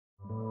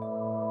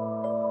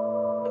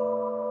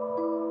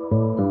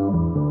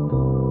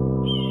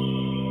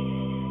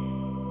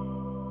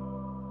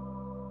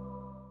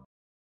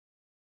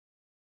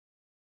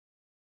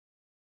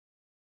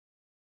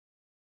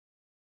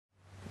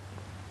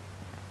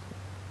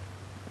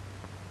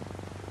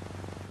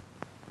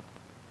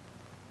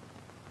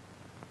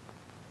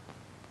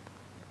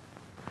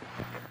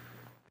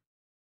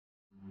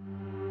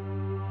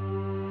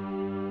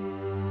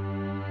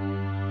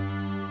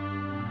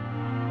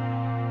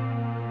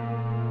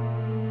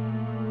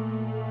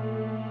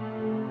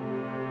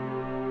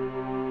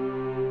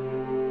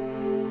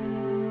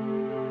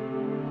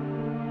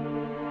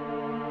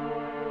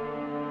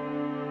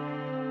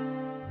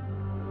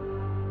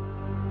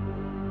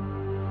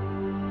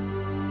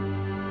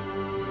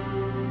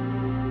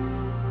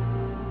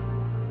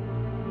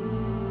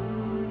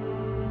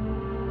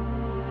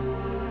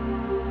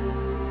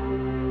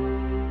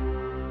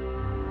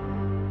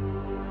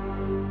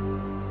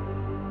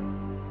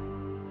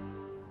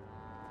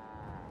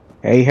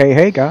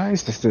Hey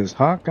guys, this is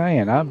Hawkeye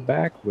and I'm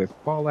back with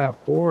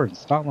Fallout 4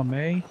 and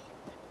May.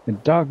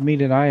 And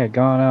Dogmeat and I had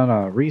gone on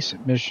a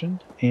recent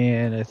mission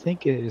and I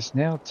think it is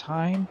now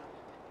time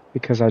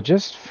because I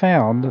just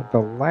found the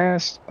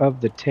last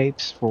of the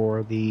tapes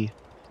for the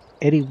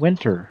Eddie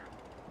Winter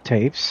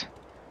tapes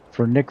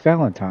for Nick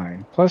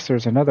Valentine. Plus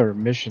there's another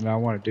mission I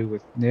want to do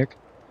with Nick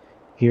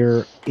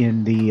here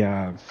in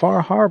the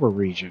Far Harbor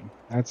region.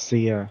 That's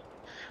the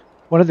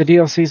one of the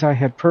DLCs I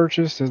had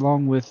purchased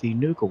along with the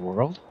Nuka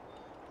World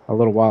a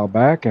little while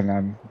back, and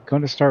I'm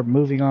going to start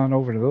moving on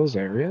over to those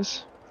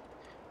areas.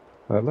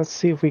 But let's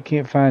see if we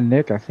can't find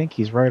Nick. I think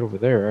he's right over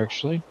there,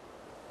 actually.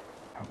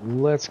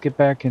 Let's get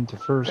back into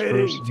first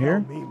person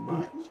here.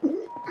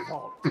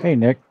 Hey,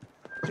 Nick.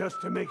 Just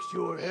to make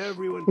sure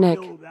everyone Nick.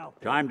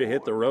 Time to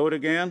hit the road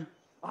again?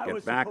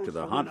 Get back to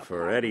the hunt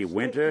for Eddie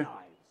Winter?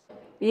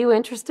 You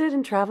interested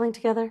in traveling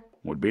together?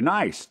 Would be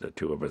nice, the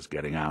two of us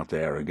getting out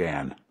there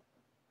again.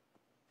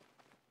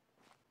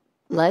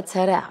 Let's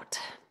head out.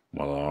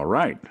 Well, all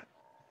right.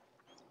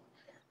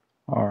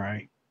 All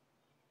right.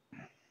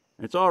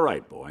 It's all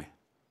right, boy.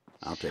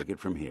 I'll take it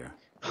from here.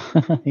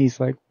 He's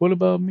like, what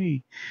about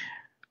me?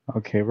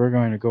 Okay, we're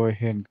going to go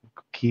ahead and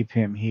keep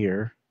him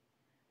here.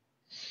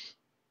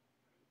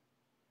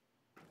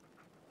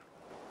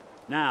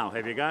 Now,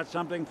 have you got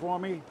something for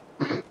me?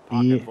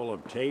 Pocket full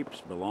of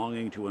tapes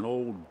belonging to an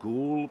old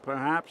ghoul,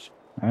 perhaps?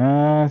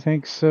 I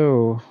think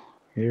so.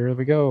 Here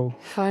we go.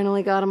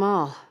 Finally got them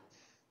all.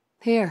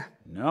 Here.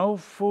 No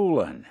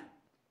fooling.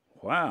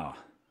 Wow,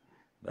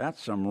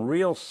 that's some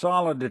real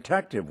solid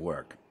detective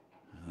work.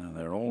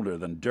 They're older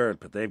than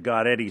dirt, but they've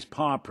got Eddie's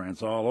paw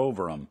prints all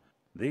over them.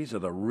 These are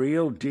the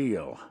real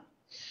deal.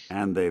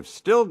 And they've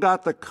still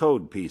got the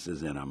code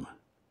pieces in them.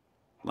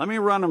 Let me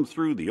run them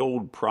through the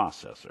old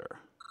processor.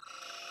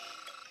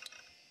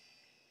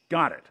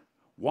 Got it.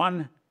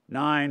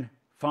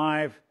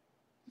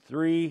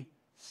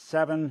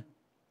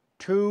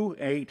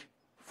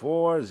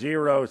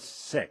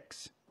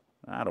 19553728406.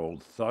 That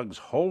old thug's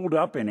holed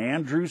up in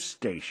Andrews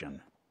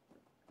Station.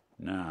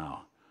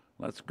 Now,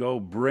 let's go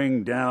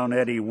bring down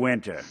Eddie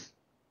Winter.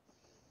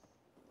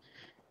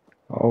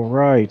 All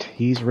right,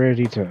 he's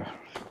ready to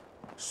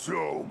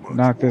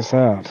knock this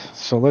out.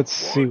 So let's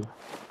see.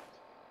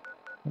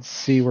 Let's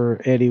see where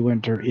Eddie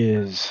Winter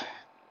is.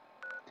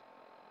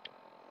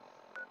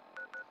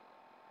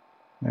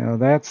 Now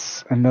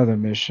that's another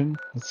mission.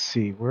 Let's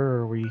see, where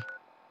are we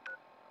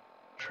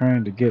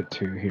trying to get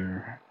to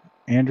here?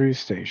 Andrews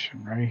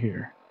Station, right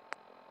here.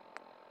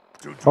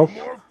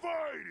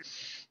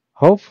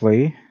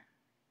 Hopefully,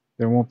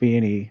 there won't be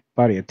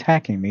anybody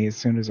attacking me as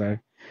soon as I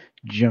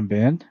jump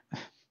in.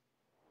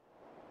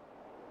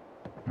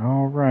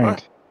 All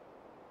right.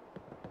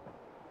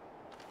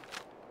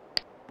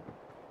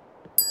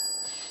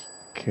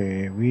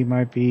 Okay, we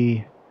might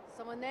be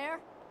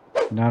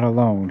not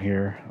alone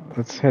here.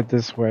 Let's head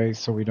this way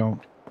so we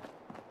don't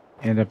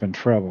end up in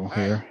trouble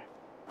here.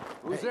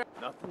 Who's there?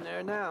 Nothing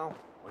there now.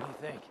 What do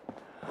you think?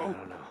 I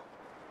don't know.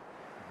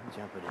 I'm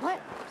jumping in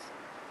shadows.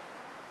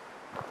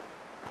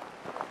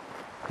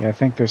 Yeah, I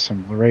think there's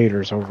some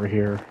raiders over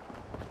here.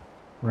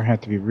 We're gonna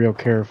have to be real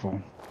careful.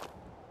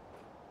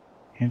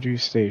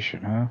 Andrews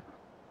Station, huh?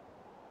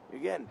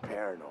 You're getting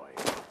paranoid.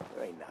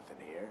 There ain't nothing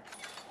here.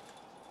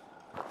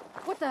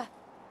 What the?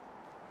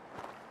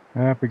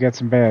 Ah, we got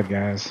some bad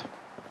guys.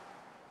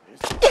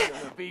 This is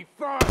gonna be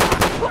fun.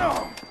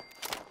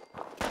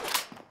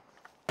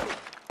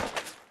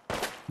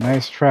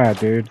 Nice try,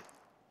 dude.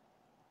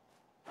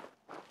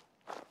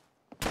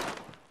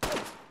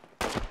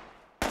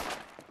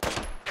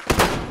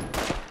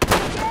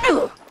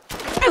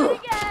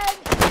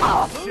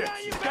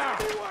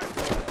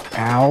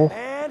 Ow.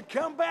 And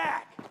come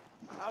back.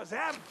 I was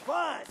having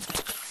fun.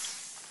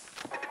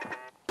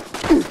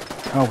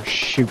 Oh,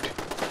 shoot.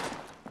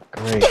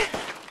 Great.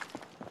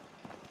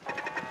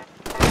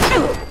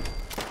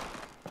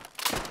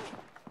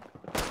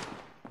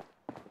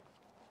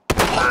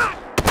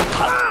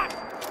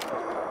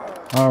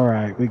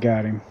 Alright, we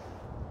got him.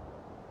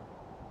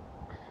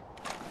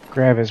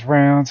 Grab his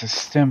rounds, his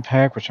stim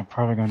pack, which I'm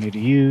probably going to need to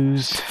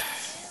use.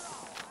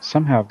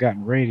 somehow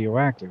gotten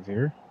radioactive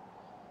here.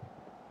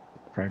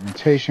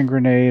 Fragmentation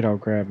grenade, I'll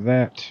grab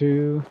that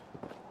too.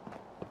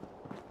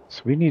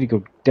 So we need to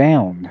go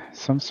down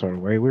some sort of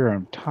way. We're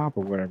on top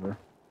or whatever.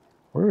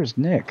 Where is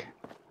Nick?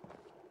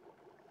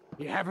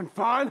 You having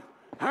fun?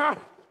 Huh?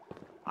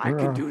 I Where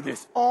could are- do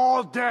this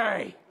all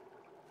day.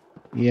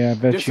 Yeah, I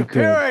bet you could.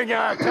 Disappearing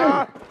act,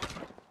 huh?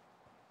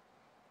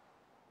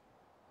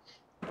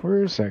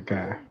 Where is that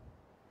guy?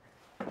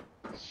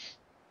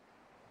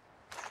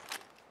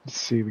 Let's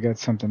see, we got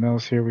something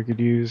else here we could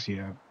use.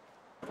 Yeah.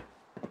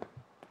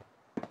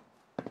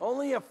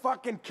 Only a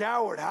fucking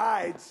coward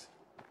hides.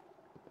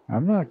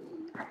 I'm not.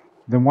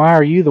 Then why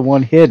are you the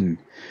one hidden?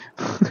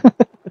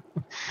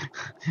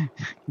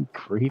 You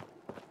creep.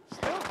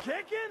 Still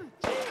kicking?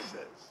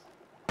 Jesus.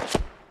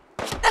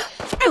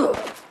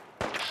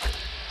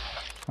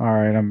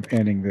 Alright, I'm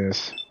ending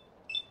this.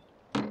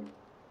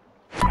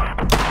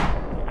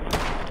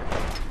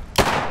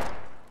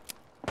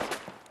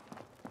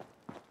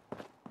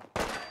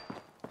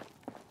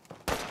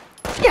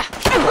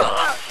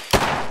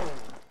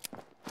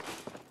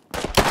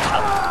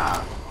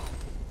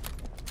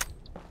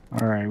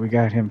 Alright, we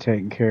got him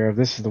taken care of.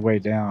 This is the way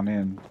down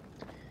in.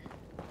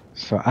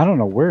 So I don't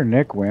know where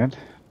Nick went.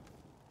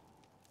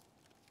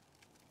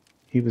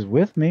 He was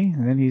with me,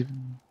 and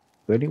then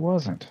but he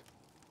wasn't.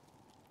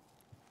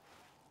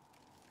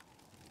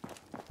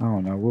 I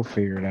don't know, we'll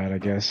figure it out, I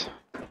guess.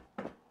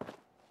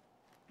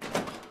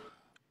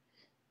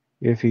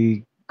 If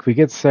we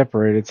get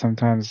separated,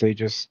 sometimes they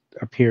just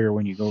appear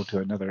when you go to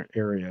another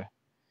area.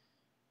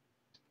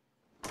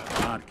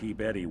 Not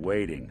keep Eddie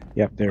waiting.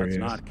 Yep, there he is.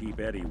 Let's not keep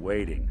Eddie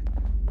waiting.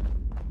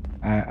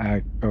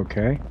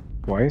 Okay.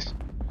 Twice.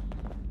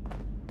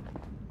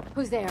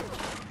 Who's there?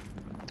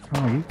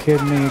 Oh, you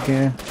kidding me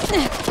again?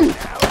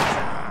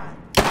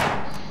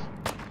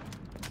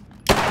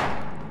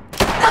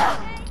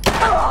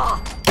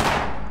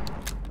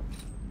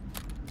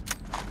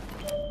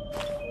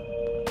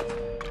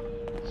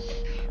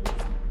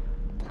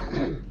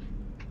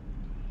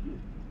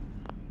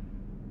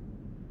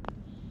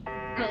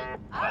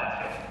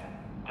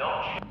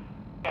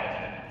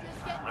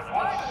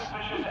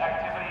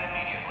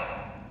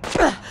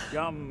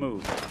 Dumb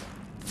move.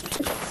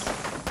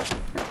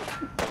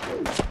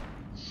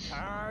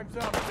 Time's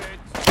up, bitch.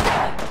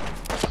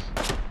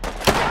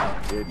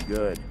 Did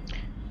good.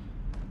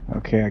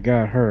 Okay, I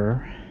got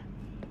her.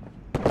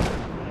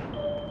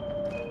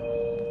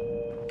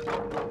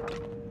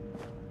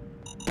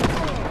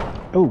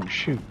 Oh,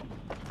 shoot.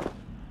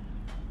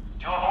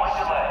 To avoid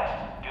delays,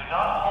 do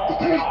not hold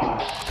the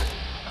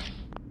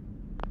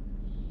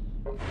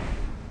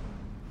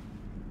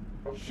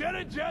door.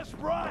 Should've just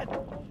run.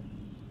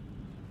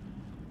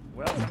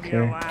 Welcome Okay.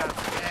 your last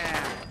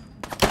stand.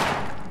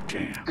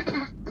 Damn.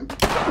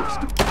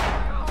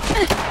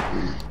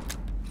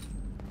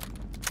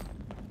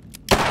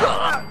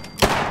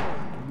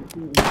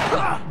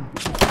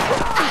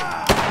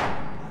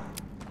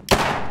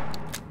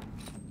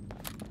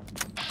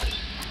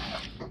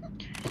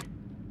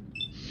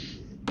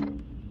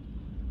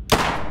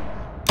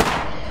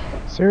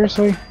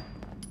 Seriously?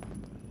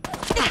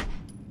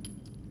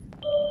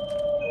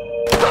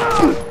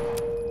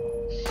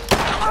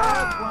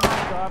 That's when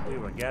I thought we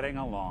were getting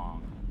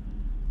along.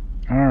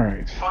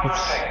 Alright. For your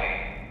safety,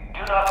 do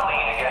not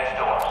lean against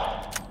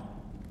doors.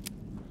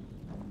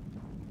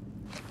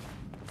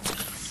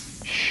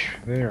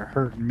 They are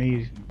hurting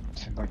me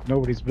like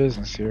nobody's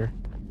business here.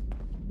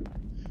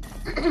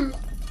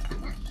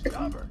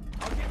 Stubborn.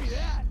 I'll give you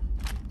that.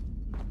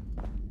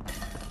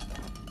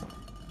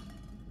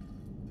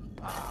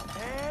 Aw,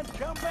 man,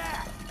 come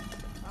back.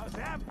 I was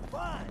having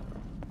fun.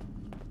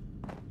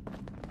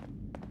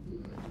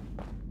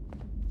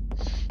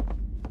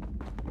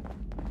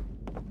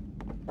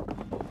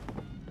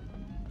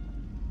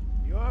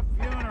 Your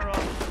funeral.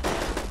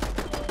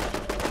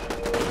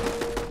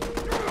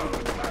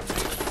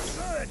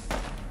 Good.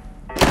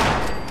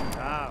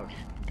 Ouch.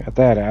 Got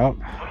that out.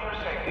 For your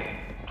safety,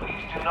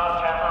 please do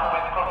not tamper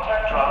with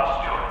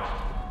Protectron stewards.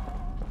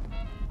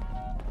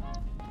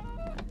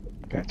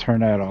 Gotta turn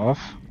that off.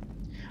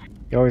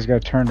 You always gotta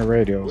turn the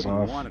radios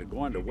Wouldn't off. want it to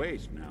go into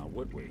waste now,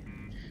 would we?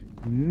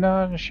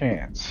 Not a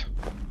chance.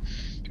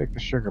 Take the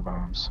sugar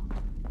bombs.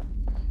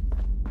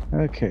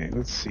 Okay,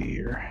 let's see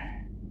here.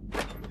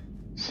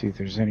 See if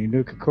there's any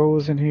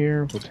Nuka-Colas in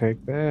here. We'll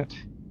take that.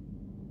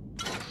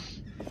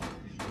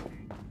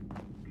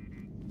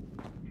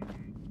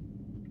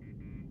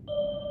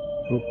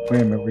 Oh,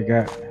 wait a minute, we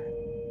got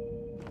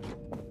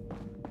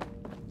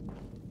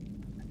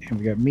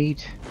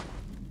meat.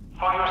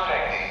 For your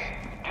safety,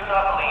 do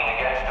not lean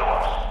against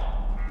doors.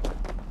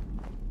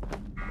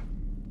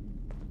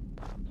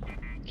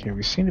 Okay,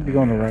 we seem to be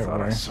going the right I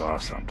way. saw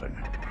something.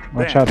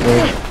 Watch Damn. out,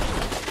 dude.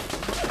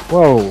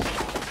 Whoa.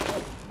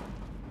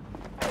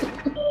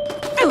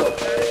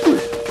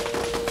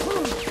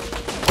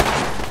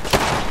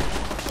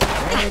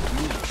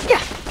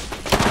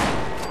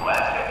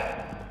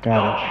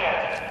 Got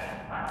it.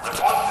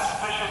 Report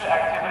suspicious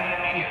activity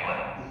immediately.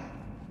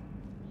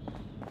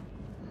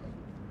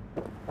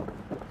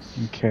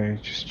 Okay,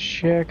 just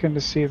checking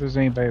to see if there's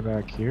anybody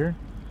back here.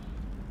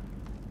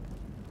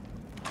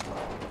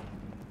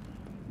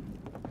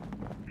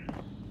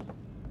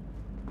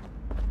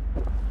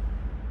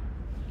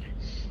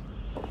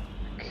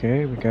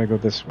 Okay, we gotta go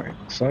this way,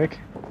 looks like.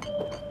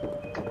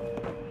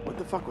 What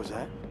the fuck was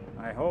that?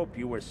 I hope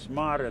you were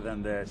smarter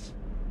than this.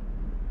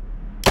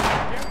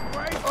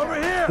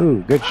 Over here!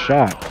 Ooh, good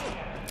shot.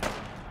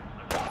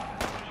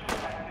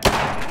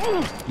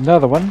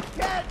 Another one.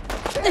 Yeah,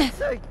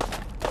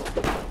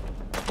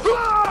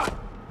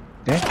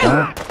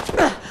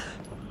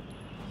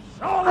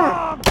 So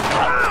long!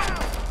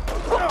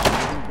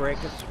 Didn't break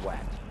a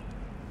sweat.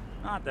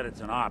 Not that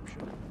it's an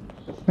option.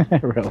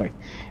 really.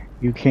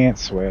 You can't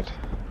sweat.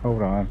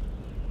 Hold on.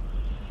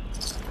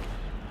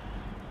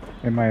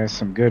 There might have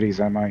some goodies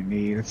I might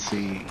need. Let's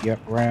see. Yep,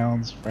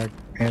 rounds,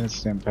 and a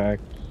stim pack.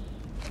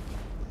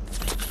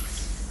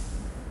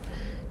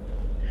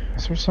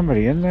 Is there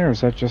somebody in there, or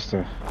is that just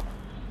a...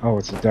 Oh,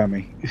 it's a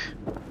dummy.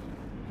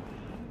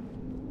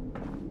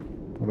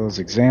 Are those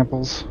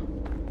examples?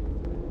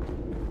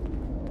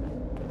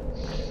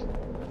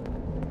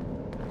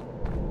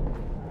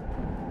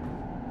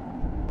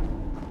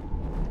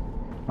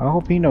 I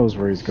hope he knows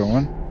where he's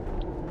going.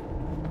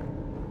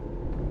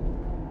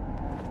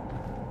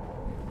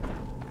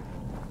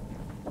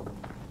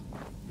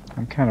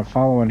 I'm kind of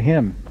following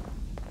him.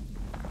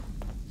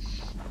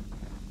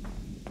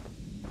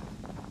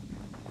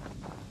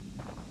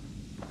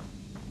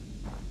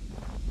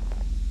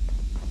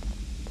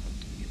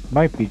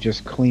 Might be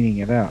just cleaning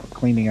it out.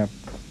 Cleaning up.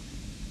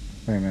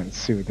 Wait a minute, let's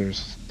see what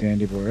there's.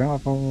 Dandy boy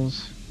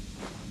apples,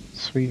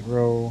 sweet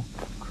roll,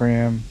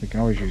 cram. We can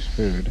always use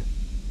food.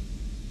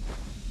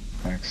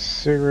 Max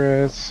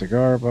cigarettes,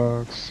 cigar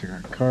box,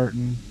 cigar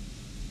carton.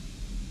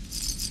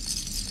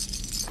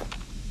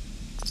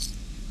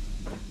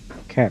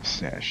 Cap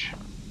stash.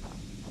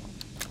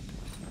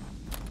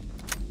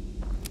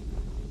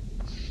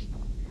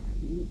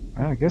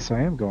 I guess I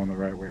am going the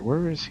right way.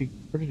 Where is he?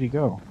 Where did he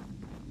go?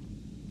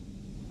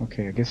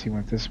 Okay, I guess he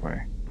went this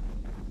way.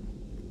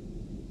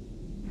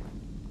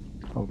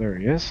 Oh, there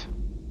he is.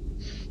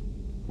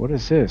 What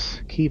is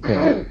this?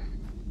 Keypad.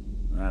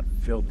 That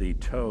filthy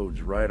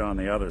toad's right on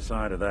the other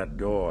side of that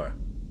door.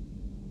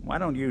 Why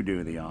don't you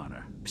do the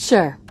honor?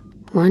 Sure.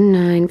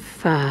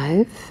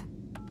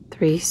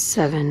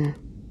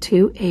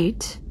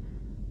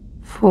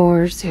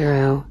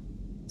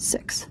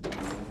 19537284006.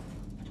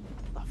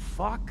 The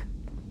fuck?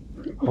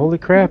 Holy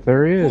crap,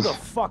 there he Who is. the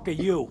fuck are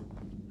you?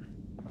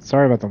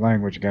 Sorry about the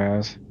language,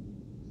 guys.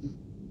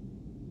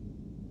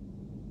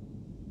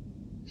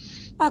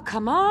 Oh,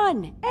 come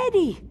on,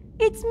 Eddie.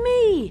 It's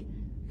me.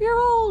 Your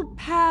old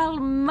pal,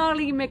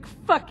 Molly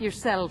McFuck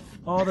yourself.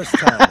 All this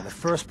time, and the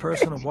first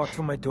person to walk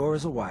through my door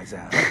is a wise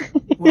ass.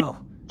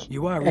 Well,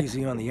 you are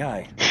easy on the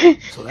eye,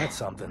 so that's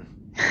something.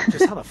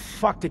 Just how the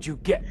fuck did you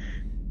get...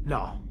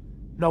 No.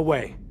 No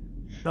way.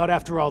 Not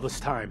after all this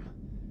time.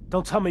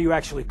 Don't tell me you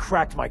actually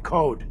cracked my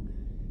code.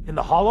 In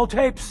the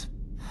holotapes?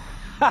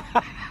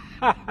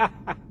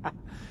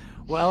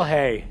 Well,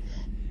 hey.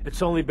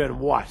 It's only been,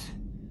 what?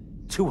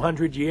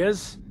 200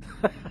 years?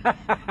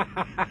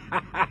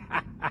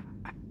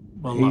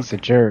 Well, He's a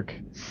look, jerk.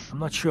 I'm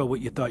not sure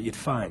what you thought you'd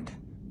find.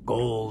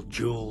 Gold,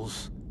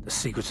 jewels, the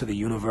secrets of the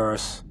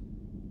universe.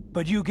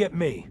 But you get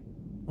me.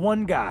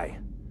 One guy.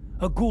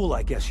 A ghoul,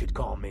 I guess you'd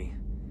call me.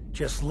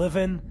 Just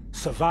living,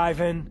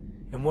 surviving,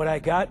 and what I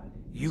got,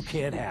 you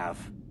can't have.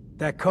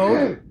 That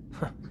code?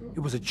 It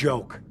was a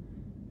joke.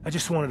 I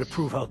just wanted to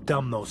prove how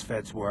dumb those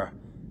feds were.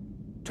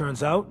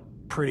 Turns out,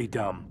 pretty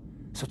dumb.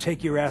 So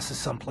take your asses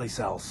someplace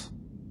else.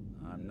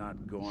 I'm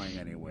not going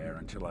anywhere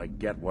until I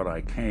get what I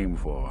came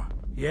for.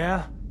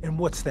 Yeah? And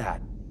what's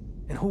that?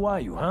 And who are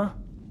you, huh?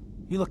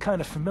 You look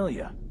kind of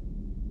familiar.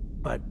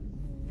 But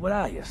what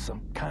are you,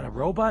 some kind of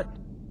robot?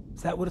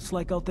 Is that what it's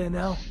like out there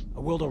now?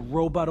 A world of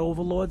robot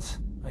overlords?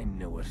 I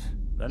knew it.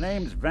 The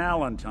name's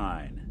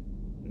Valentine.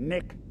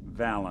 Nick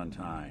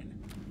Valentine.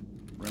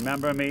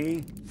 Remember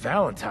me?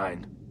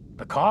 Valentine?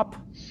 The cop?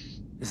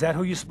 Is that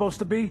who you're supposed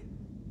to be?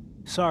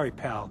 Sorry,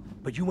 pal,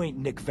 but you ain't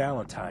Nick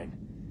Valentine.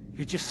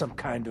 You're just some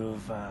kind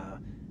of,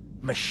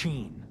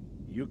 machine.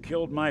 You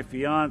killed my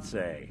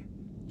fiancée,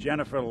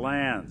 Jennifer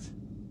Lands.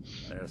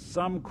 There's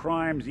some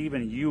crimes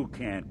even you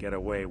can't get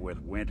away with,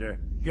 Winter.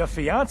 Your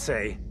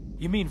fiancée?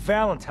 You mean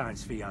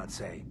Valentine's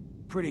fiancée?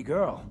 Pretty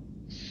girl.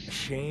 A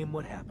shame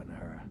what happened to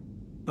her.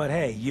 But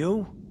hey,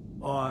 you?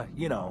 Or,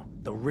 you know,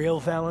 the real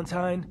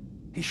Valentine?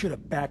 He should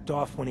have backed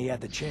off when he had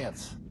the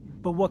chance.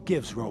 But what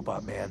gives,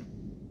 Robot Man?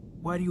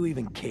 Why do you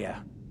even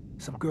care?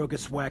 Some girl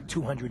gets whacked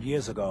 200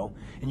 years ago,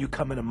 and you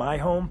come into my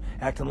home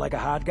acting like a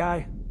hot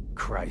guy?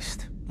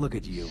 Christ, look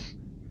at you.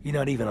 You're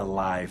not even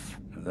alive.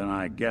 Then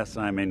I guess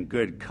I'm in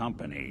good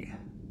company.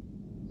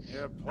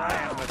 You're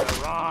playing with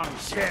the wrong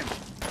shit.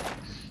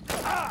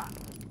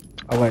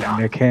 I'll let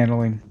Nick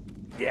handling.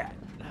 Yeah.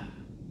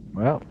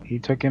 Well, he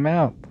took him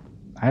out.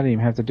 I didn't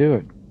even have to do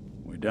it.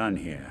 We're done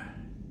here.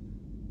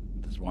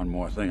 There's one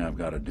more thing I've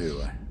got to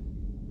do.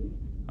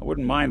 I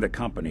wouldn't mind the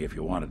company if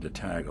you wanted to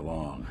tag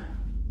along.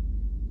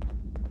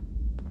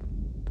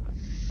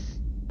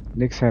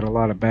 Nick's had a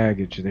lot of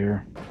baggage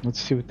there. Let's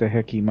see what the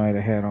heck he might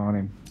have had on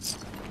him.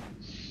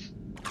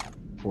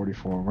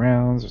 44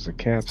 rounds. There's a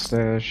cap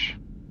stash.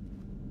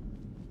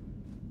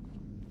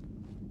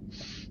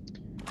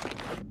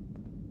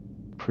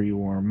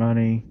 Pre-war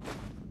money.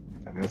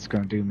 That's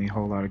going to do me a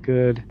whole lot of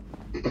good.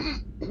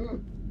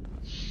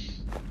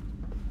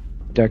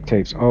 Duct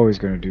tape's always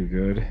going to do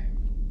good.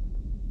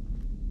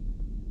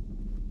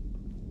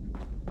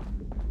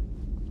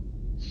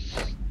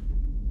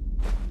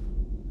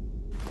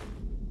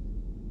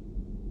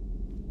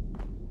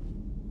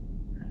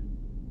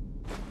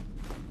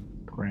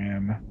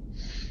 Graham.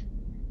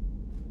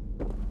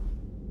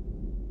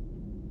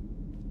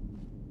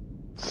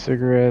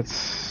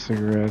 Cigarettes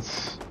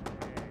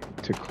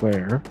to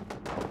Claire.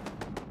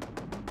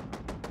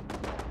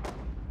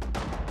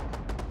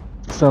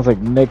 Sounds like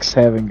Nick's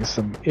having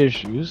some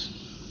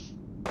issues.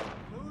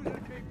 Yeah,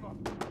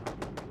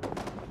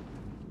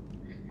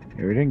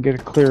 we didn't get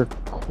it clear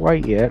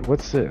quite yet.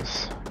 What's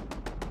this?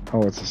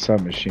 Oh, it's a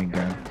submachine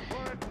gun.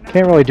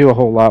 Can't really do a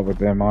whole lot with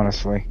them,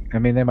 honestly. I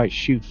mean, they might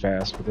shoot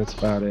fast, but that's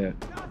about it.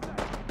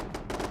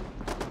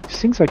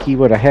 Seems like he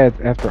would have had,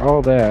 after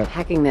all that...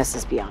 Hacking this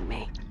is beyond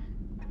me.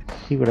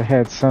 He would have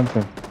had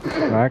something.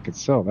 Well, I could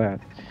sell that.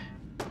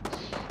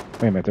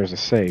 Wait a minute, there's a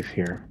safe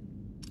here.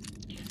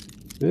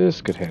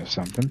 This could have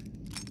something.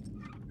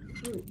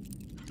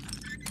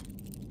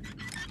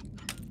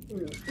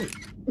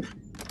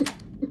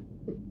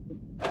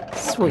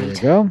 Sweet. There we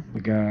go. We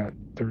got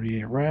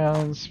 38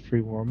 rounds, free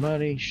war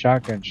money,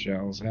 shotgun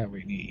shells. That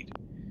we need.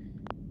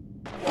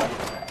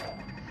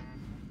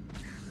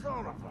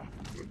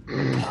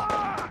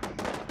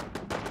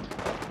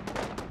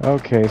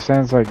 Okay,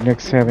 sounds like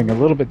Nick's having a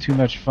little bit too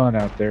much fun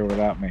out there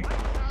without me.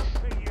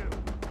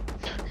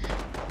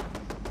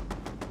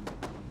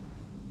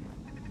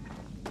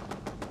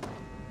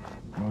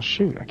 Well,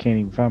 shoot, I can't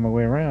even find my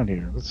way around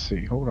here. Let's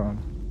see, hold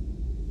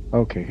on.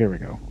 Okay, here we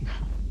go.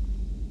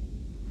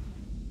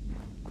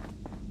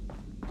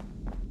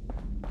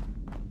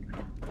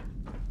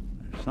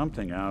 There's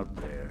something out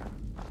there.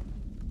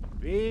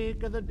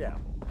 Speak of the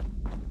devil.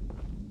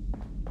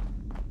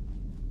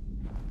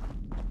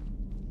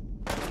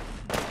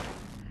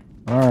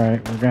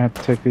 Alright, we're gonna have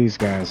to take these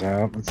guys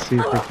out. Let's see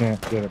if we can't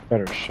get a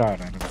better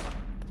shot at them.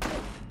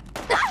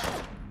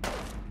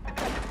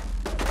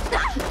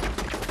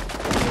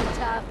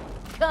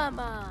 Come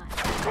on.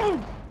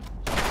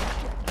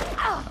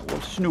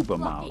 We'll snoop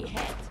them out.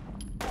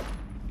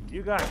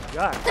 You got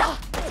guts.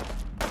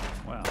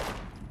 Well,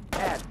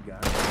 had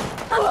guts.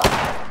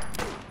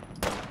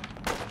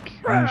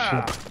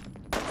 Shit.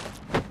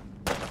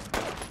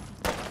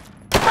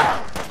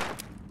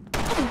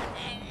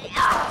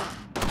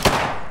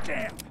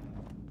 Damn.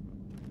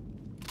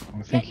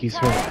 I think he's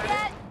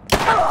hurt.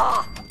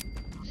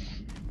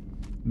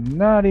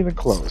 Not even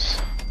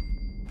close.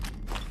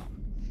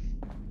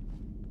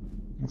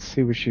 Let's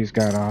see what she's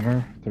got on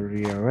her.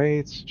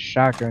 3008s,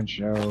 shotgun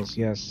shells,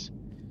 yes.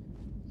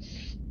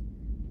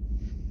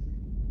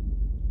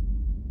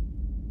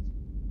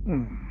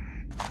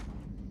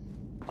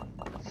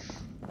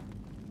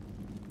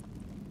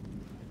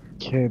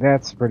 Okay,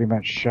 that's pretty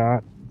much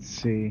shot. Let's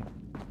see.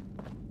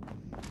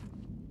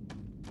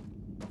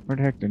 Where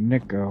the heck did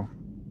Nick go?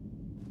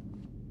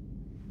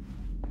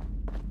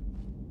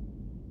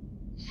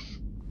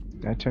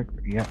 Did I check?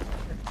 Yep.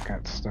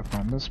 Got stuff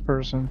on this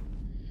person.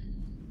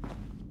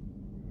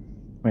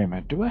 Wait a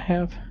minute, do I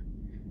have...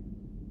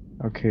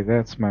 Okay,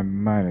 that's my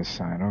minus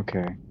sign,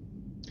 okay.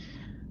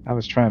 I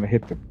was trying to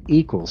hit the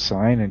equal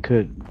sign and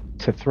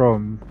to throw a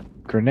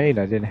grenade,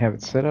 I didn't have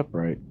it set up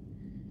right.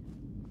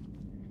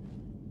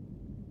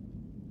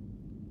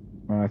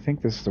 Well, I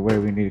think this is the way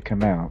we need to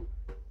come out.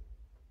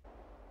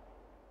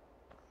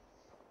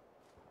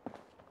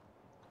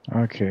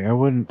 Okay, I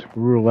wouldn't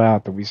rule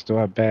out that we still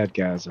have bad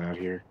guys out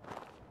here.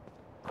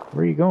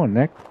 Where are you going,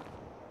 Nick?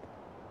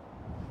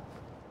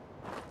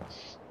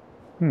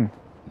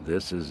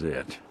 This is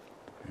it.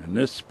 In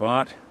this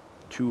spot,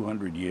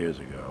 200 years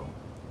ago,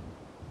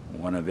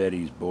 one of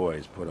Eddie's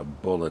boys put a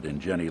bullet in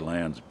Jenny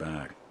Land's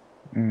back.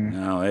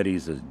 Now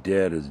Eddie's as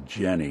dead as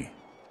Jenny.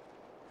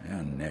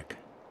 And Nick.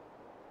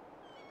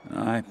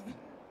 I'm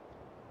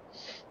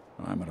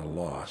at a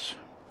loss.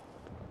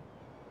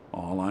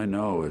 All I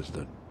know is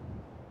that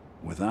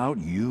without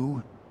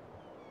you,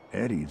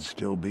 Eddie'd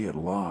still be at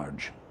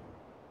large.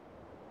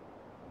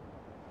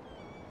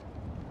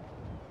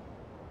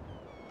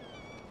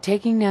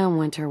 Taking down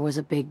Winter was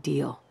a big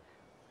deal.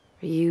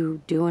 Are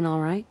you doing all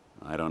right?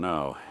 I don't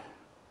know.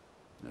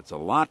 It's a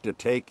lot to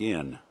take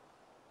in.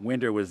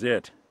 Winter was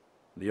it.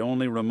 The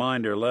only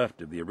reminder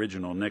left of the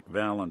original Nick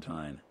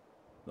Valentine.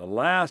 The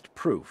last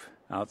proof,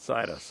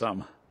 outside of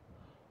some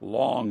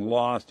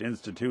long-lost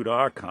Institute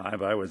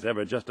archive, I was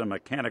ever just a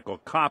mechanical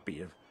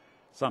copy of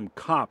some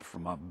cop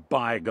from a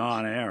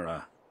bygone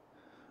era.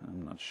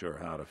 I'm not sure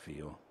how to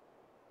feel.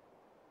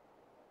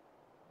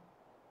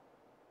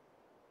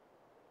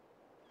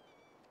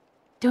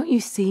 Don't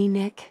you see,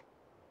 Nick?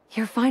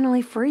 You're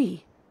finally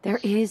free. There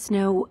is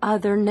no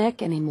other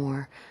Nick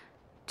anymore.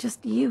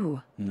 Just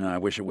you. I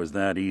wish it was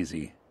that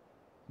easy.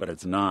 But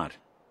it's not.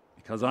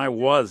 Because I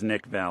was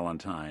Nick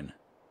Valentine.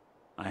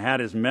 I had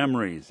his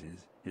memories,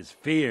 his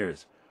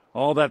fears,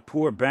 all that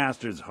poor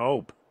bastard's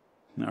hope.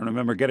 I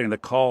remember getting the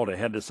call to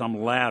head to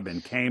some lab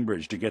in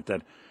Cambridge to get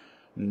that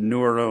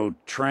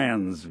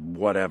neurotrans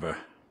whatever.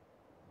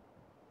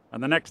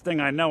 And the next thing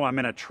I know, I'm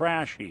in a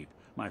trash heap.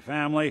 My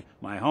family,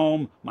 my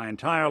home, my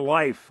entire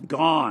life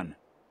gone.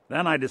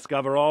 Then I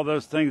discover all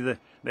those things that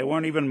they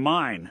weren't even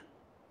mine.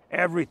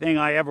 Everything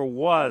I ever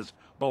was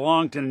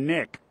belonged to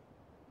Nick.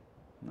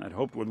 I'd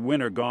hoped with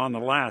winter gone, the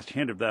last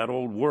hint of that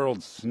old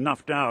world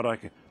snuffed out,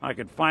 I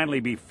could finally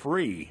be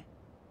free.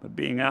 But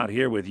being out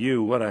here with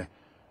you, what I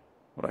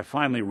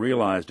finally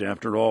realized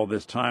after all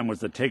this time was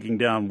that taking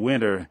down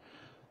winter,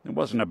 it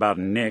wasn't about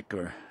Nick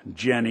or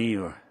Jenny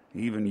or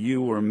even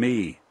you or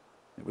me.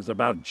 It was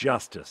about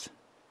justice,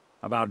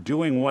 about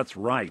doing what's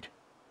right.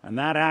 And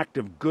that act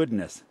of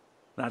goodness,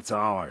 that's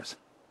ours.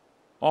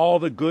 All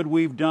the good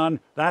we've done,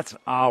 that's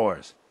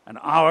ours, and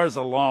ours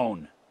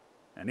alone.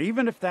 And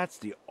even if that's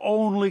the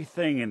only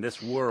thing in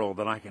this world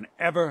that I can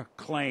ever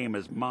claim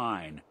as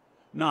mine,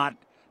 not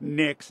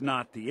Nick's,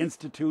 not the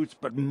Institute's,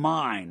 but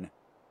mine,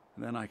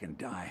 then I can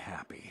die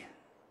happy.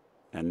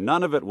 And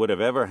none of it would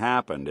have ever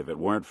happened if it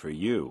weren't for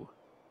you.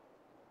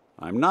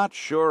 I'm not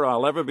sure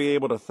I'll ever be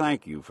able to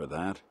thank you for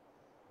that.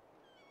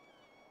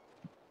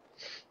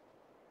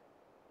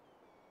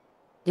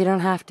 You don't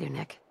have to,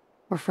 Nick.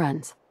 We're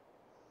friends.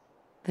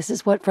 This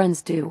is what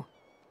friends do.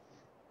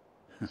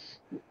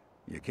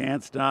 You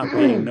can't stop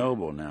being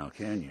noble now,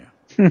 can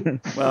you?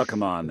 Well,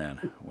 come on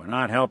then. We're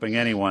not helping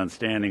anyone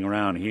standing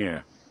around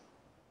here.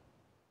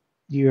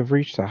 You have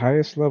reached the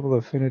highest level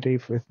of affinity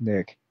with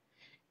Nick.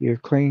 You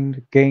have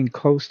gained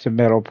close to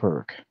Metal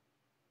Perk.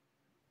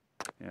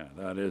 Yeah,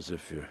 that is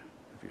if you're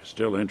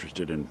still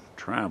interested in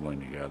traveling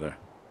together.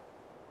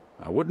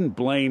 I wouldn't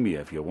blame you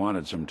if you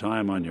wanted some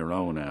time on your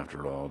own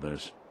after all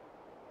this.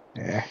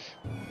 Yeah.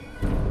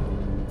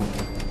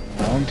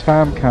 Long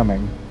time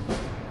coming.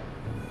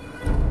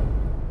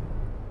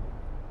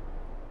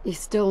 You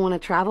still want to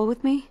travel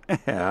with me?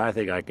 Yeah, I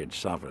think I could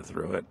suffer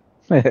through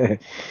it.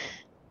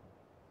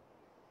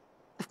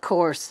 Of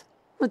course.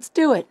 Let's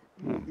do it.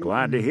 I'm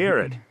glad to hear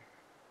it.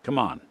 Come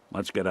on,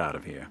 let's get out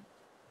of here.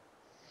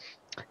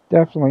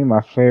 Definitely my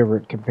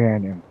favorite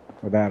companion,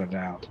 without a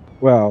doubt.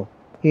 Well,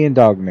 he and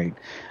Dogmeat.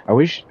 I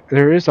wish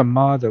there is a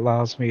mod that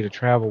allows me to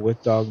travel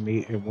with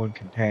Dogmeat and one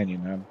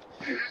companion.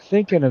 I'm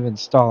thinking of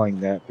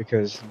installing that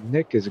because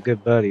Nick is a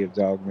good buddy of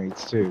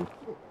Dogmeat's too.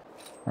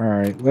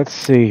 Alright, let's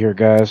see here,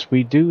 guys.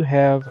 We do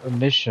have a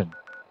mission.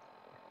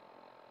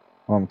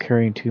 Oh, I'm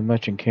carrying too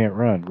much and can't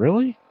run.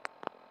 Really?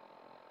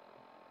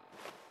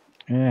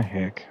 Eh,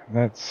 heck.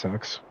 That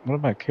sucks. What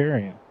am I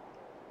carrying?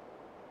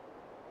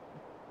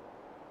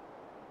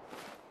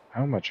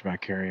 How much am I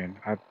carrying?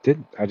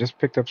 I just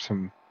picked up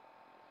some...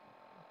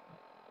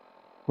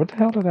 What the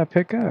hell did I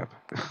pick up?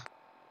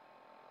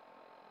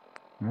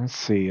 Let's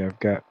see, I've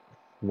got...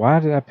 Why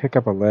did I pick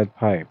up a lead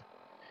pipe?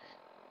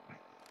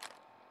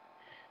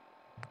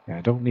 Yeah,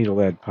 I don't need a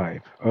lead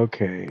pipe.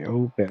 Okay,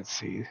 oh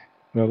Betsy.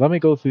 Well, let me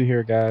go through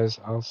here, guys.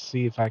 I'll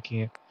see if I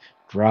can't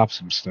drop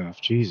some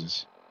stuff.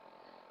 Jesus.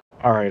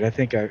 Alright, I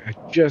think I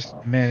just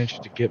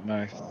managed to get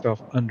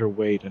myself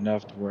underweight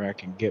enough to where I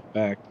can get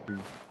back to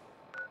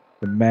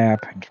the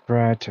map and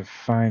try to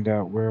find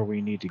out where we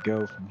need to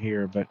go from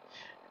here. But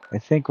I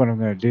think what I'm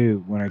going to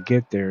do when I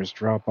get there is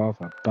drop off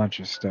a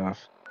bunch of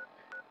stuff.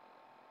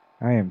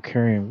 I am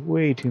carrying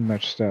way too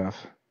much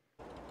stuff.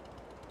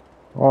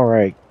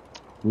 Alright.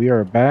 We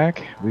are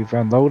back. We've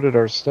unloaded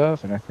our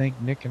stuff, and I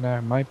think Nick and I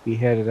might be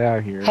headed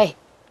out here. Hey.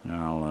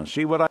 I'll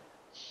see what I...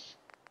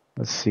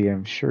 Let's see.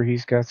 I'm sure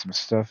he's got some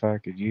stuff I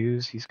could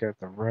use. He's got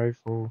the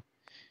rifle.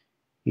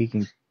 He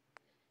can...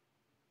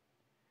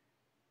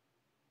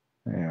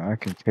 Yeah, I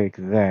can take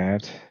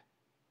that.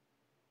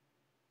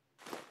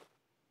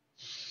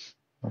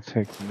 I'll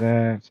take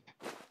that.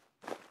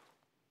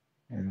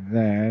 And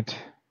that.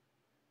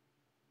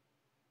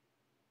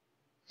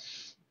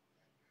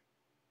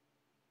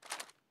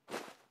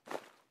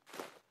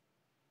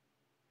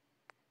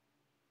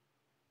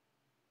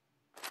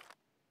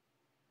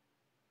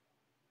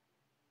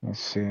 Let's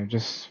see, I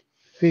just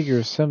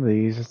figure some of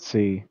these, let's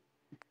see.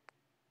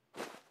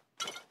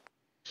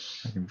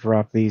 I can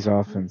drop these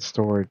off in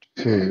storage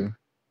too.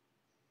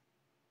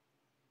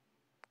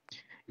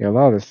 Yeah, a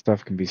lot of this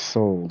stuff can be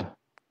sold.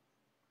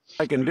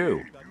 I can do.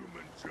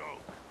 Human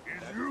junk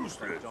is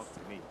useless.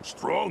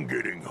 Strong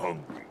getting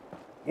hungry.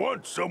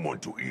 Want someone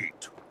to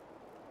eat.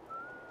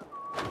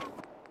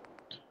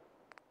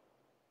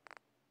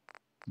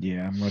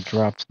 Yeah, I'm gonna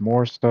drop some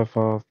more stuff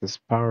off this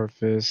power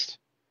fist.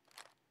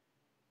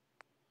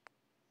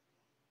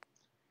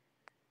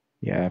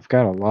 Yeah, I've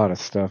got a lot of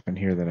stuff in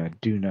here that I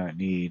do not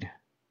need.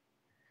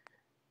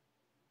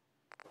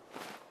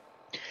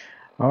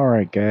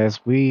 Alright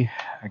guys,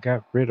 I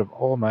got rid of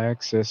all my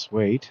excess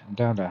weight. I'm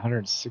down to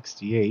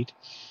 168,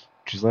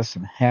 which is less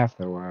than half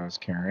of what I was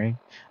carrying.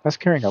 I was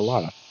carrying a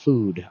lot of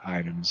food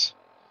items,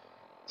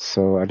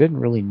 so I didn't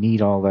really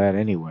need all that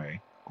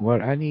anyway.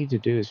 What I need to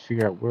do is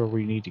figure out where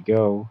we need to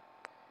go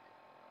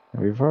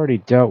We've already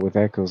dealt with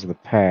Echoes of the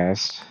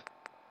Past.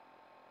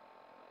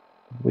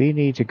 We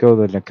need to go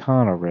to the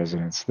Nakano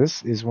Residence.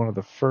 This is one of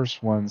the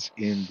first ones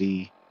in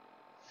the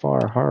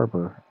Far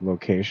Harbor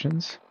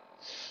locations.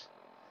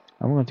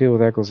 I'm going to deal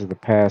with Echoes of the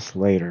Past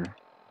later.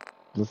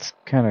 Let's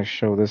kind of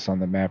show this on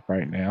the map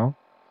right now.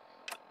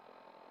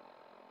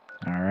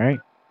 Alright.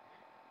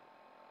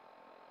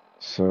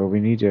 So we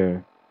need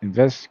to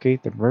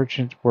investigate the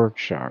merchant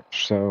workshop.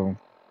 So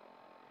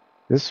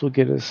this will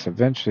get us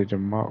eventually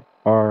to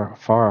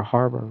Far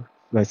Harbor.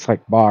 That's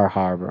like Bar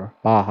Harbor.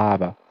 Bar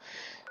Harbor.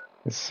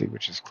 Let's see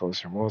which is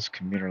closer. Most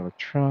Commuter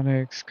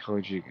Electronics,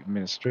 College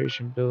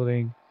Administration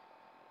Building,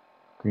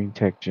 Green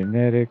Tech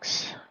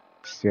Genetics,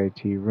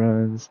 CIT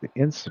runs. The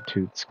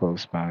Institute's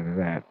close by to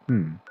that.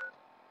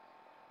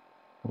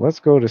 Let's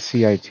go to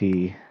CIT.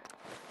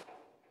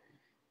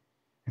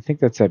 I think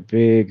that's a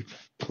big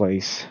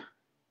place.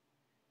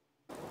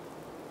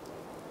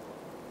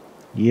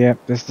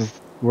 Yep, this is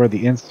where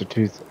the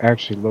Institute's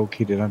actually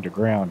located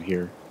underground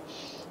here.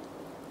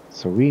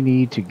 So we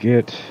need to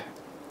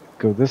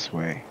go this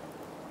way.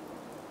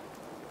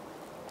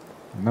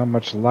 Not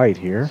much light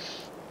here.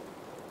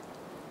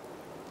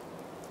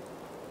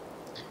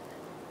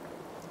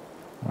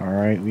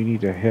 Alright, we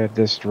need to head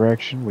this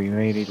direction. We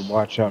may need to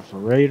watch out for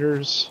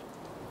raiders.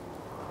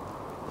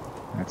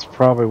 That's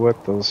probably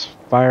what those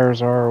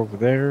fires are over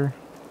there.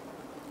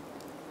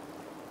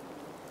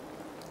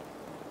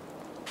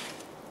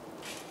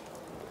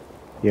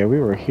 Yeah, we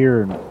were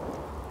here and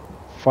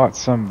fought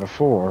some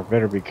before.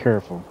 Better be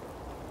careful.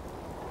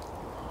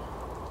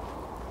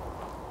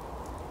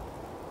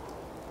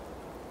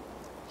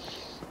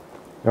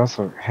 We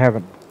also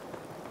haven't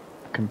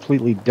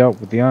completely dealt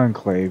with the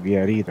Enclave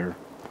yet either.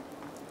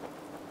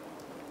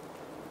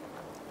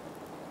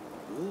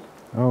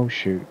 Oh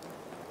shoot.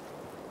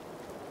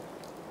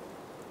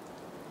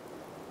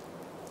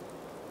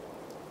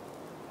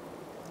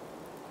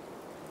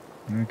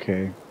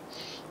 Okay.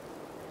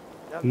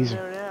 He's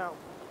there now.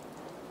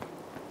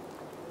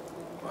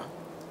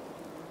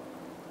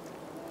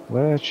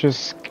 Let's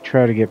just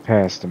try to get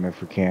past him if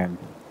we can.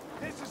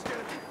 This is gonna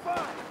be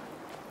fun.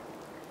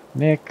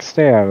 Nick,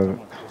 stay out of it.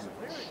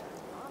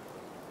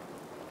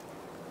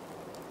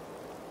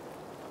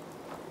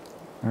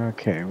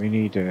 Okay, we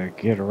need to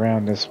get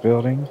around this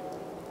building.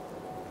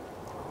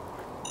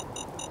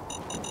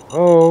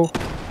 Oh! What the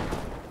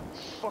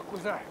fuck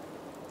was that?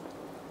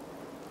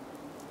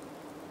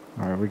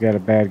 Alright, we got a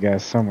bad guy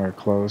somewhere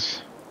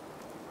close.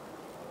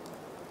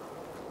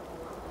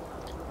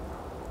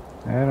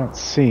 I don't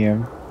see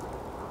him.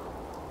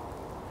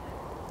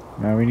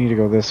 Now we need to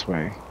go this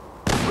way.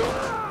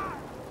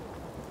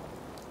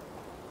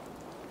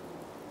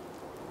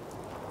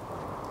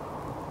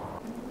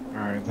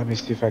 Alright, let me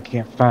see if I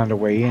can't find a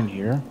way in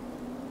here.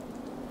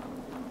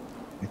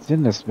 It's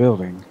in this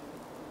building.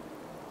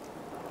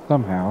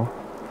 Somehow.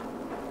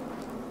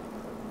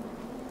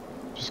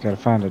 Just gotta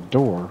find a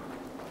door.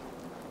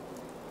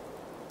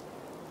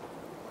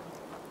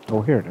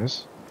 Oh, here it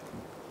is.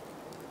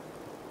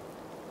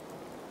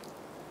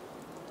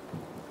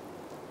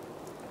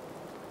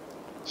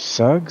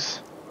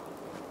 Suggs?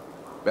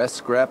 Best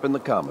scrap in the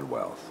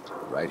Commonwealth.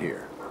 Right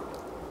here.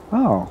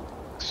 Oh,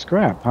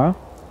 scrap, huh?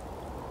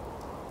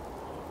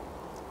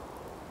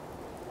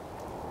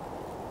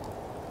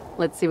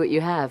 Let's see what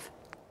you have.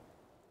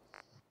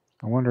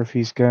 I wonder if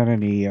he's got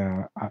any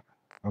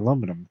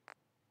aluminum.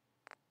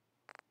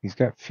 He's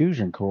got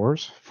fusion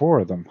cores, 4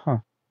 of them, huh?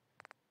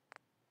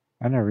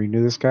 I never even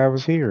knew this guy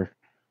was here.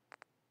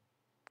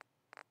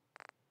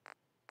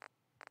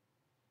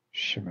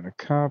 Shipment of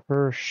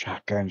copper,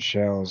 shotgun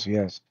shells,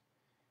 yes.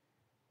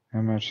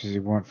 How much does he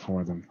want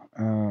for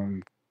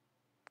them?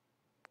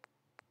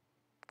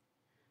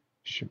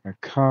 Shipment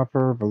of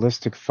copper,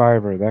 ballistic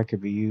fiber, that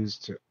could be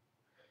used to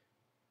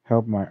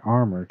help my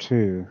armor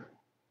too.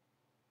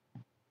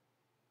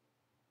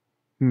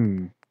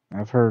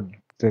 I've heard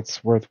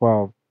that's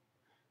worthwhile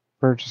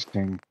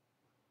purchasing.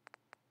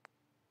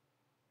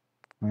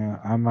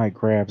 Well, I might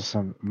grab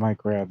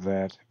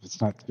that if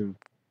it's not too.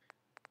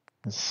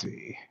 Let's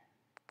see.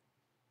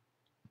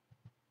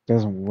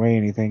 Doesn't weigh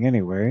anything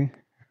anyway.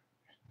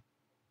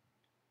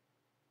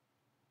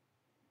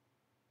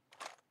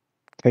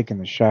 Taking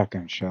the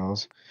shotgun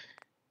shells.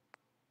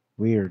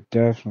 We are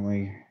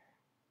definitely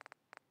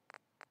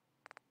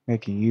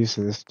making use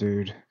of this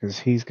dude because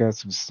he's got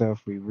some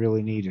stuff we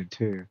really needed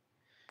too.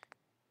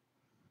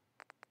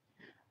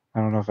 I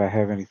don't know if I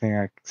have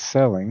anything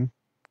selling.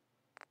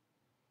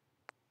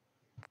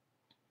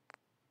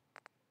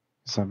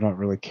 So I'm not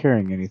really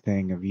carrying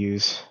anything of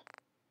use.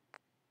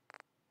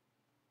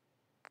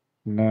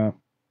 No.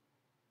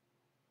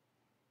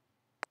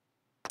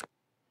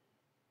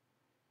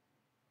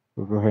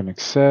 We'll go ahead and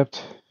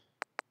accept.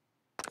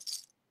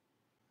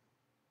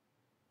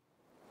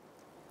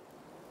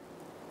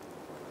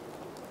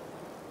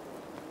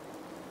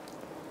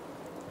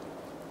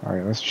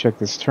 Alright, let's check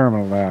this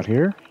terminal out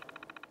here.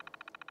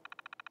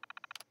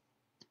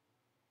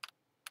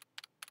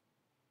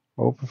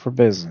 Open for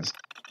business.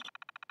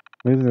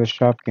 Moving the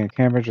shotgun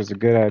cameras was a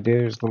good idea.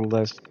 There's a little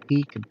less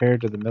heat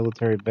compared to the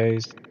military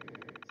base.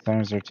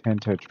 Centers are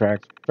tend to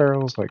attract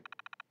ferals like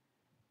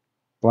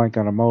blank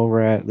on a mole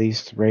rat. At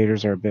least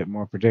raiders are a bit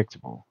more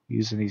predictable.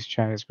 Using these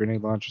Chinese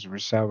grenade launchers for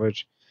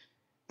salvage,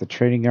 the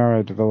trading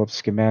yard developed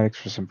schematics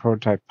for some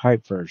prototype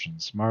pipe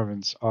versions.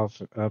 Marvin's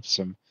offered up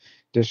some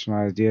additional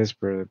ideas,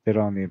 but a bit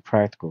on the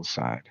impractical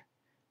side.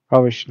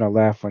 Probably shouldn't have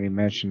laughed when he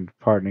mentioned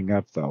partnering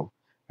up, though.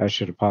 I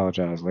should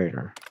apologize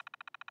later.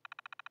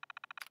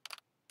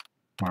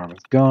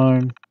 Marvin's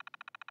gone.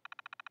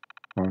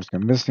 Marvin's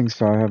gone missing,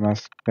 so I have my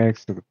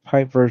specs to the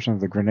pipe version of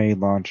the grenade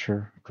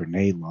launcher.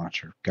 Grenade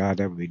launcher. God,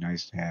 that would be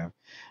nice to have.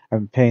 I've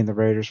been paying the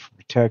raiders for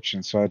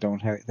protection, so I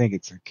don't think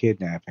it's a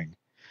kidnapping.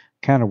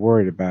 Kind of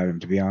worried about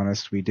him, to be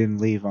honest. We didn't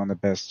leave on the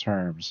best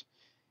terms.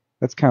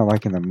 That's kind of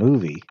like in the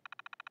movie.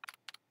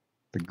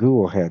 The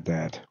ghoul had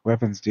that.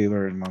 Weapons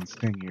dealer in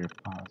Monsignor.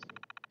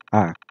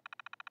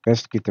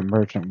 Investigate the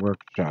merchant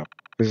workshop.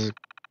 We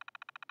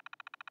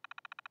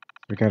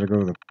gotta go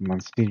to the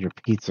Monsignor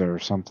Pizza or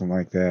something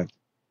like that.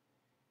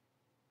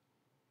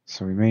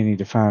 So we may need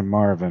to find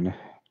Marvin.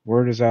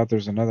 Word is out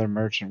there's another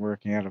merchant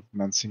working out of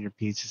Monsignor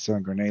Pizza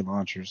selling grenade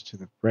launchers to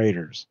the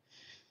raiders.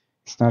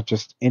 It's not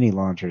just any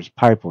launchers,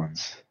 pipe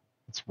ones.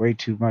 It's way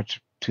too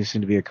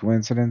soon to be a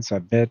coincidence. I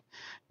bet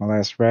my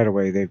last right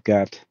away they've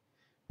got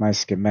my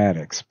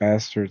schematics.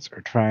 Bastards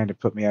are trying to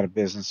put me out of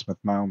business with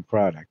my own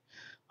product.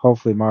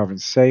 Hopefully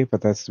Marvin's safe,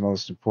 but that's the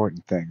most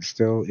important thing.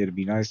 Still, it'd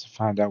be nice to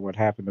find out what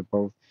happened to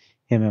both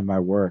him and my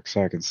work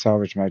so I can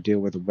salvage my deal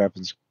with the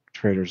weapons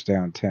traders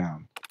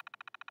downtown.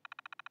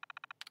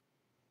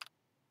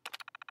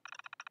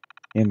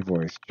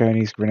 Invoice.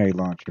 Chinese grenade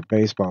launcher.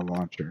 Baseball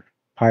launcher.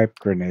 Pipe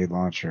grenade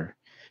launcher.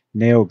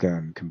 Nail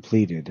gun.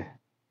 Completed.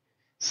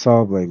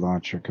 Saw blade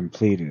launcher.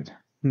 Completed.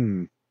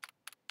 The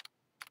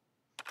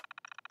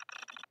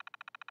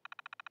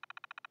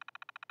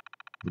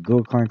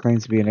Ghoul Clan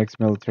claims to be an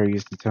ex-military.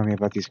 Used to tell me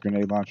about these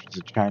grenade launchers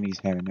the Chinese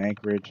had in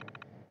Anchorage.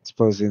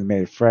 Supposedly they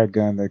made a frag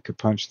gun that could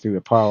punch through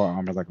a power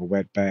armor like a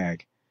wet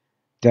bag.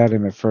 Doubted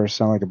him at first,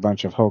 sounded like a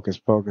bunch of hocus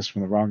pocus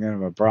from the wrong end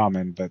of a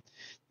Brahmin, but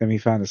then we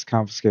found this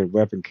confiscated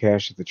weapon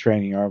cache at the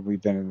training yard.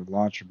 We've been in the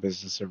launcher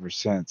business ever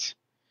since.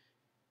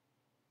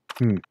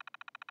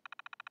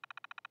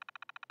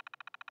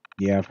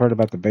 Yeah, I've heard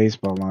about the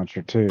baseball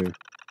launcher too.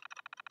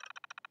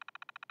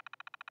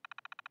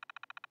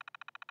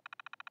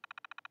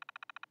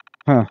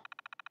 So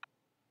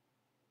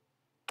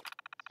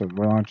it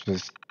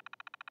launches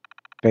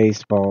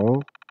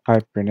baseball,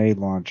 pipe grenade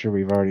launcher.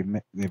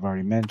 They've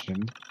already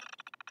mentioned.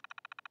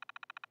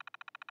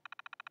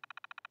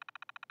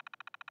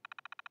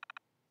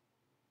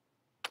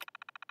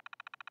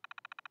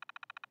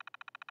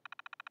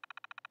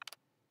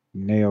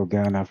 Nail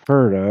gun I've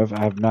heard of.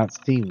 I have not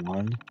seen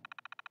one.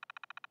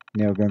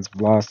 Nail gun's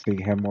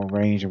velocity have more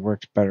range and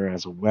works better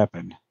as a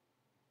weapon.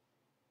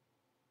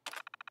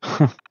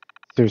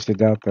 Seriously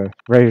doubt the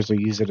raiders will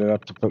use it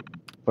up to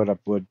put up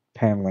wood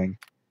paneling.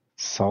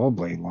 Saw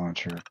blade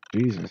launcher.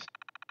 Jesus.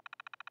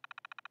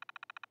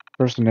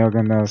 First a nail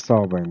gun, now a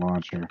saw blade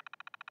launcher.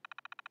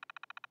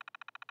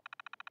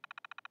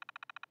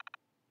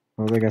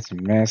 Well, they got some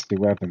nasty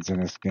weapons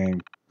in this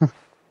game.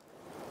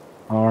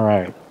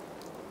 Alright.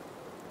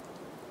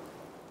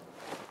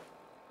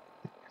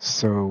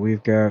 So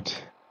we've got...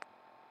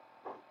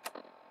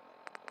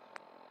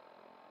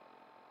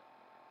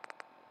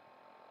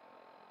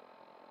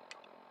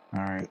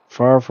 Alright,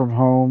 Far From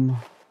Home.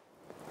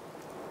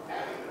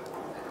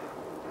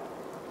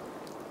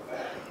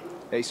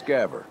 Hey,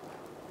 Scaver.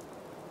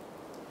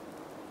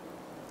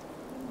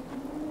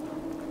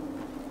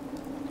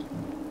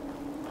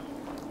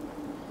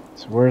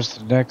 So where's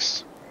the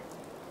next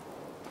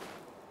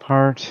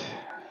part?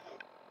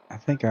 I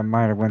think I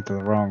might have went to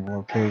the wrong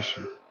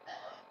location.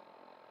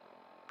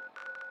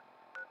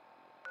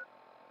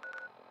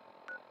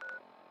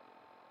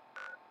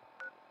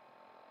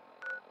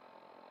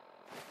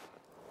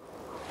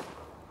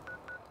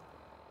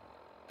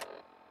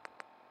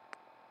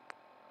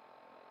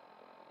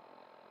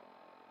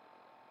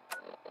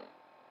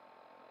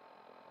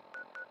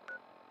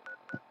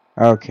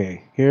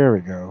 Okay, here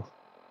we go.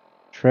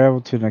 Travel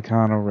to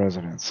Nakano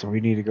Residence. So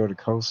we need to go to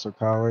Coastal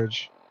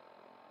College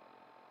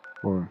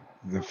or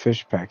the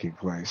fish packing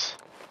place.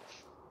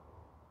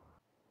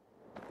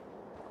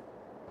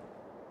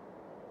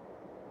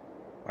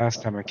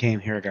 Last time I came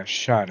here I got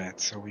shot at,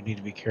 so we need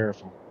to be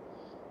careful.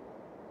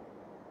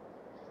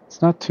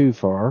 It's not too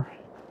far.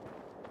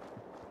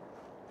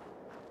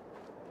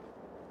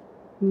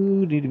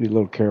 Ooh, need to be a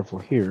little careful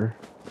here.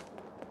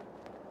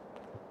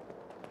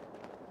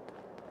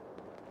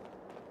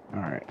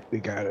 Alright, we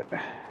got it.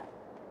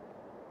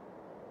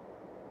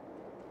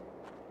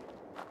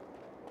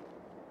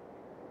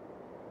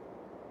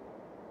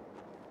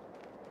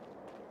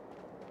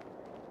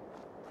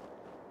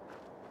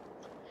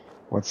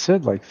 What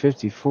said like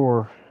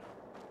 54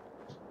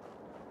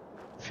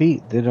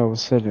 feet, then all of a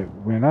sudden it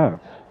went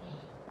up.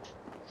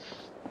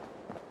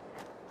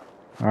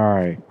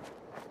 Alright.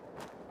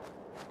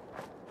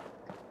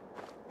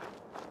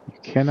 You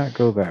cannot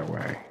go that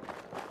way.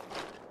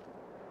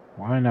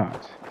 Why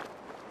not?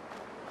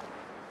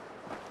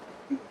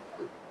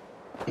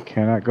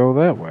 Cannot go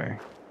that way.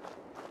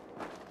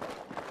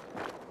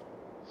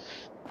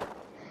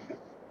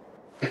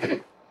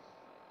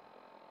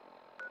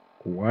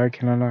 Why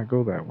can I not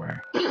go that way?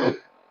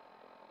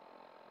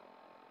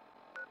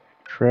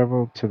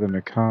 Travel to the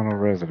Nakano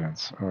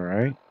Residence.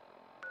 Alright.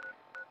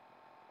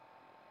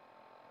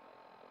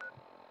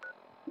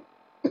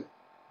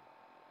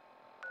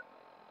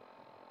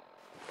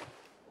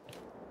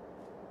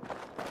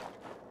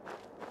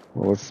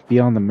 Well, it's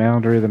beyond the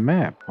boundary of the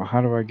map. Well,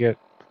 how do I get...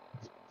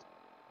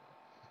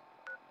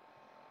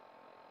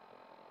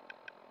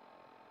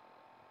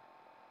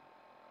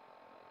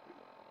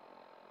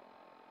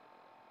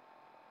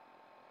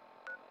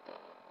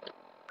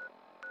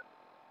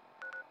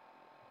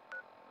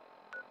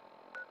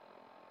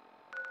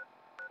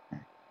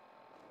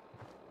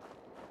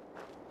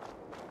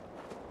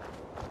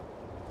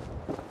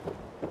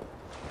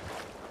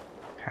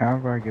 How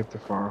do I get to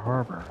Far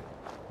Harbor?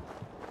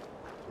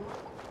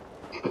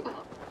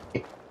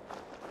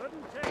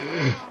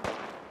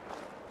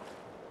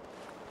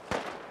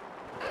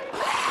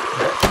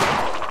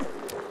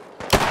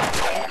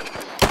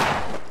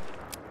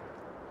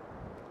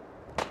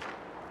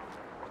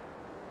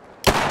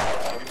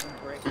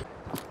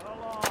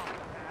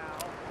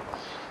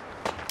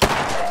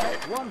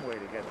 One way to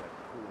get the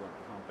coolant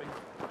pumping.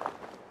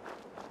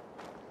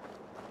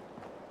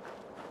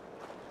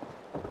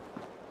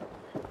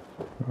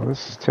 Well,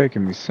 this is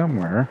taking me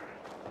somewhere.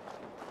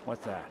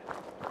 What's that?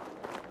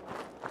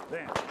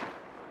 There.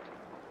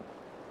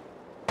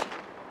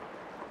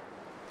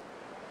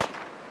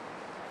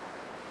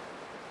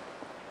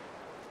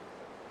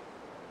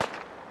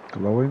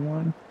 Glowing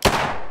one?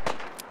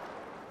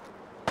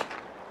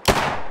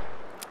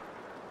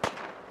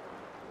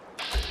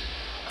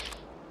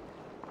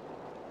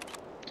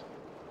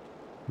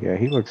 Yeah,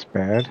 he looks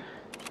bad.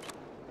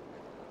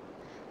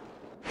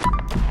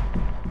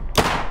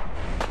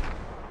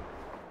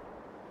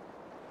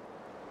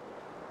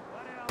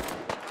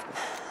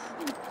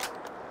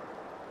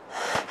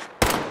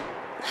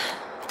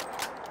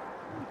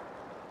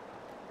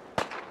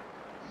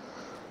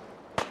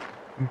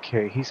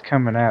 Okay, he's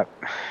coming out.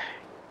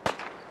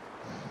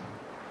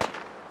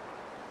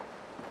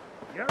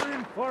 You're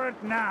in for it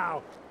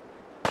now.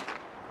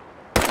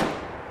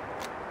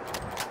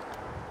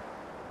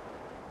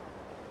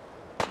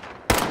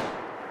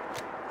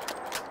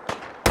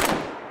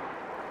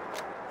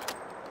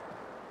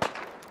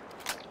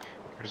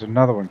 There's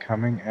another one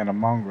coming, and a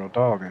mongrel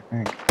dog, I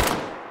think.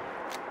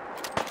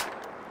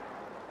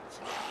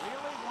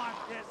 Really want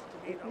this to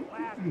be the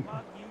last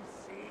mug you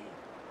see?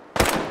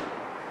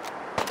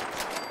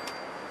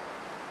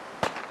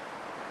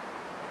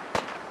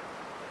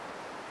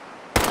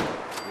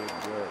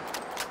 Good.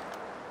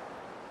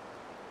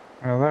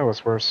 Well, that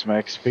was worth some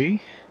XP.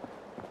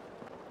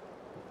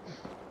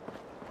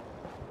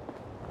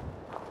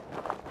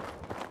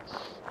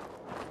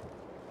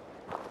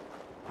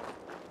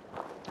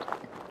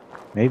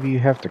 Maybe you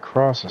have to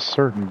cross a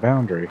certain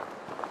boundary.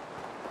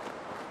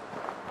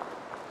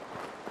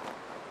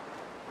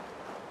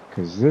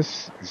 Because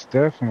this is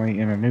definitely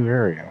in a new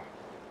area.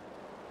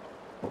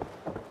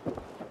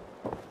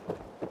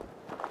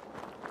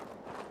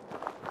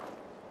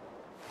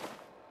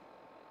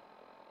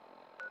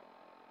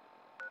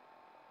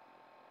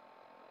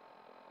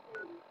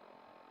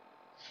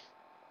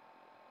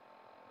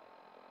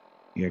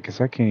 Yeah,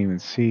 because I can't even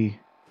see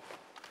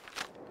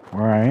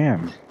where I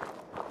am.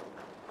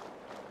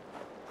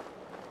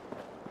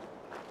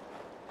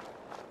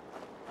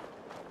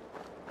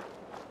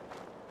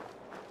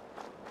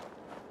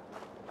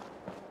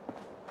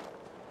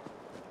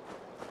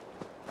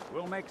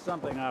 We'll make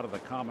something out of the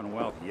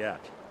Commonwealth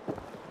yet.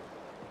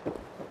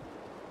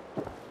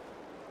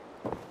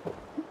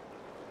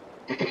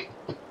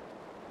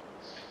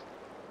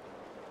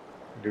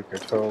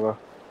 Ducatola.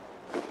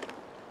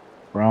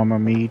 Brahma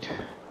meat.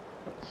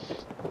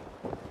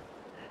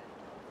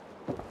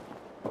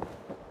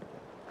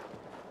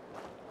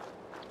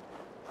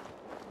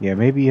 Yeah,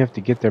 maybe you have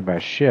to get there by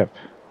ship.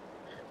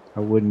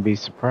 I wouldn't be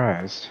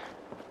surprised.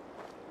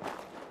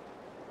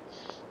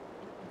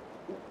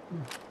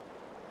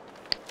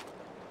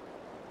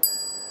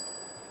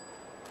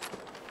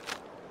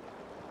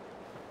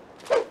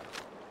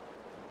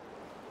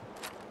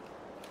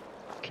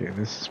 Okay,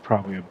 this is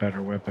probably a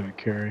better weapon to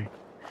carry.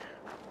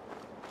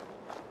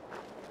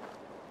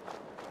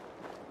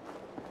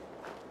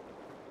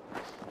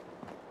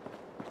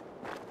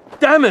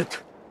 Damn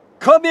it!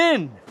 Come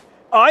in!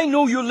 I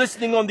know you're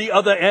listening on the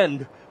other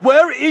end.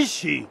 Where is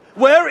she?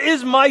 Where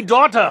is my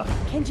daughter?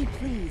 Kenji,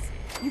 please.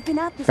 You've been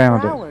at this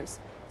Found for it. hours.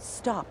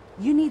 Stop.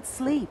 You need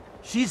sleep.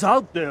 She's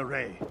out there,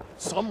 Ray.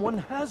 Someone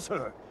has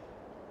her.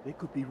 They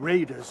could be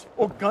raiders,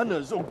 or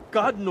gunners, or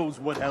God knows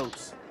what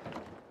else.